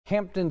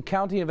Hampton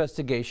County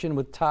investigation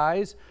with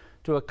ties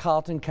to a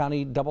Carlton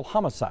County double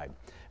homicide.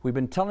 We've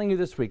been telling you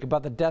this week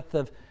about the death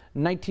of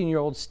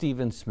 19-year-old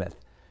Stephen Smith.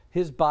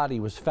 His body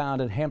was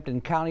found in Hampton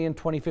County in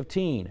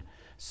 2015.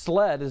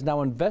 SLED is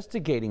now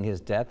investigating his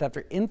death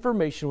after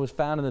information was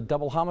found in the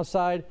double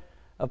homicide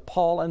of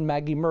Paul and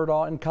Maggie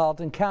Murdaugh in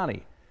Carlton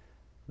County.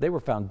 They were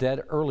found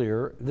dead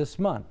earlier this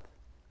month.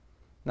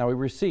 Now, we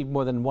received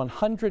more than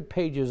 100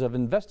 pages of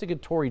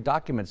investigatory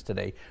documents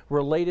today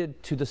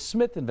related to the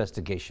Smith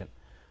investigation.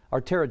 Our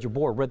Tara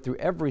Jabor read through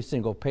every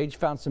single page,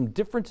 found some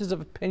differences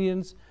of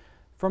opinions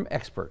from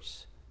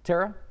experts.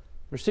 Tara,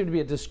 there seemed to be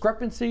a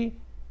discrepancy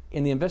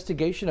in the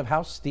investigation of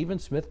how Stephen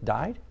Smith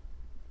died?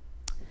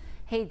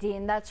 Hey,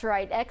 Dean, that's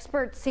right.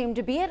 Experts seem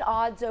to be at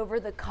odds over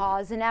the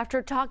cause, and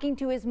after talking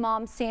to his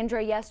mom,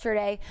 Sandra,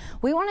 yesterday,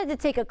 we wanted to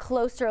take a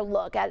closer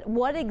look at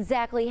what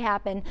exactly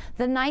happened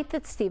the night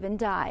that Stephen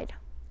died.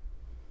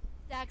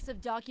 Stacks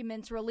of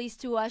documents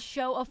released to us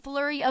show a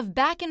flurry of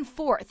back and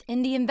forth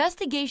in the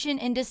investigation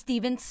into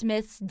Stephen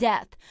Smith's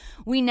death.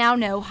 We now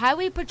know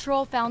Highway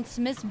Patrol found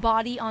Smith's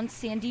body on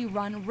Sandy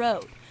Run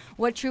Road.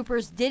 What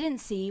troopers didn't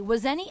see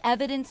was any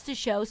evidence to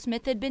show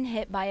Smith had been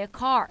hit by a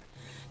car.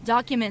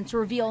 Documents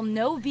reveal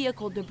no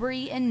vehicle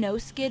debris and no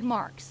skid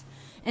marks.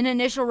 An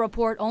initial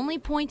report only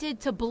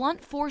pointed to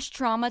blunt force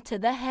trauma to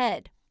the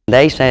head.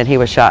 They said he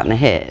was shot in the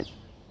head.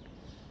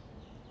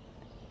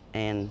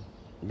 And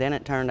then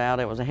it turned out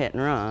it was a hit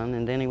and run,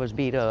 and then he was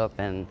beat up,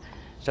 and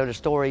so the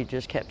story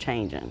just kept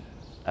changing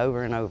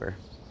over and over.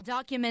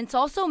 Documents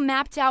also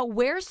mapped out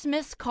where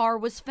Smith's car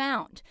was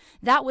found.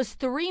 That was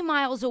 3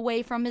 miles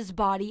away from his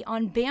body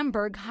on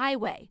Bamberg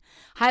Highway.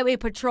 Highway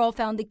Patrol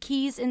found the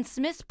keys in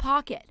Smith's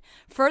pocket,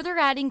 further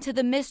adding to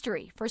the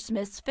mystery for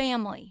Smith's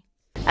family.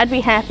 I'd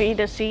be happy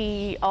to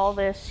see all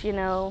this,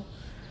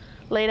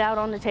 laid out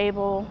on the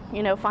table,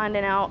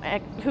 finding out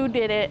who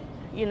did it,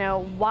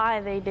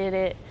 why they did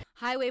it.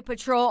 Highway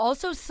Patrol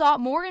also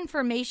sought more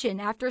information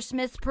after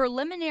Smith's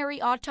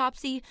preliminary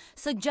autopsy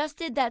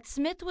suggested that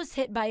Smith was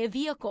hit by a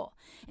vehicle.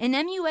 An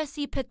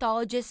MUSC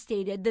pathologist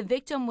stated the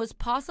victim was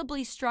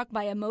possibly struck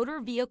by a motor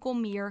vehicle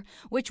mirror,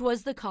 which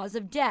was the cause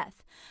of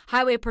death.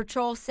 Highway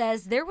Patrol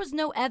says there was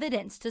no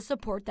evidence to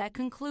support that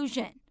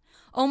conclusion.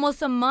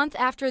 Almost a month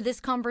after this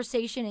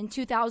conversation in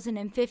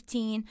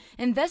 2015,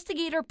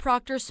 investigator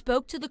Proctor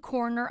spoke to the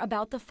coroner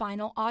about the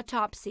final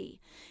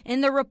autopsy.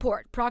 In the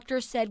report,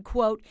 Proctor said,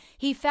 quote,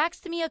 "He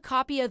faxed me a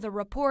copy of the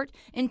report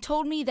and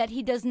told me that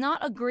he does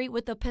not agree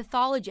with the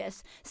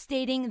pathologist,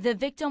 stating the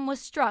victim was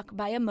struck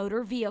by a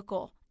motor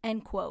vehicle,"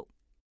 end quote.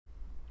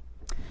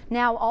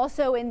 Now,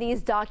 also in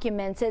these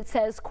documents, it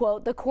says,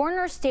 quote, the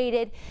coroner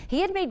stated he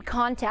had made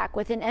contact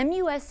with an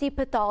MUSC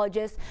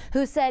pathologist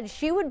who said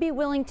she would be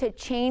willing to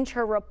change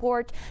her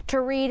report to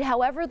read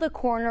however the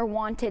coroner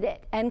wanted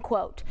it, end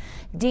quote.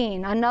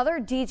 Dean, another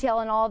detail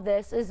in all of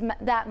this is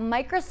that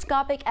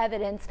microscopic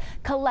evidence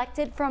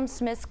collected from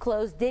Smith's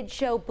clothes did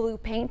show blue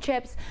paint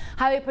chips.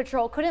 Highway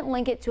Patrol couldn't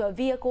link it to a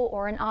vehicle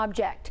or an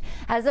object.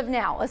 As of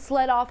now, a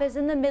SLED office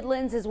in the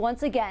Midlands is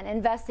once again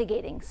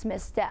investigating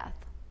Smith's death.